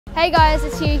Hey guys,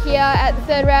 it's Hugh here at the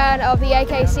third round of the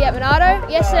AKC at Monarto.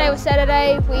 Yesterday was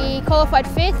Saturday, we qualified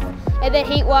 5th, and then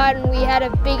heat 1 we had a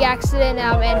big accident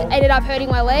and ended up hurting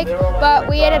my leg. But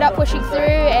we ended up pushing through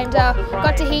and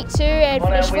got to heat 2 and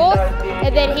finished 4th.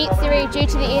 And then heat 3, due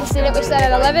to the incident, we started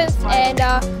 11th and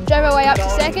drove our way up to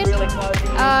 2nd.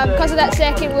 Because of that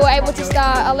 2nd, we were able to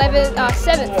start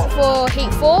 7th for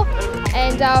heat 4.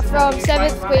 And from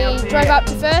 7th we drove up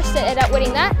to 1st and ended up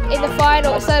winning that. In the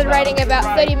final it started raining about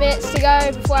 30 minutes to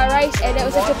go before our race, and it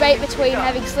was a debate between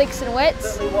having slicks and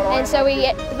wets. And so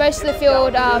most of the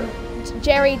field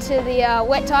jerried to the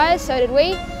wet tyres, so did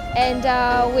we.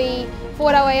 And we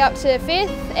fought our way up to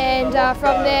 5th, and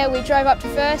from there we drove up to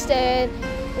 1st and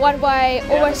won by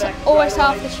almost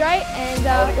half the straight,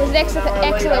 and it was an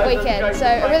excellent weekend. So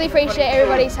I really appreciate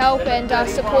everybody's help and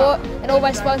support, and all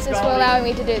my sponsors for allowing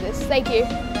me to do this. Thank you.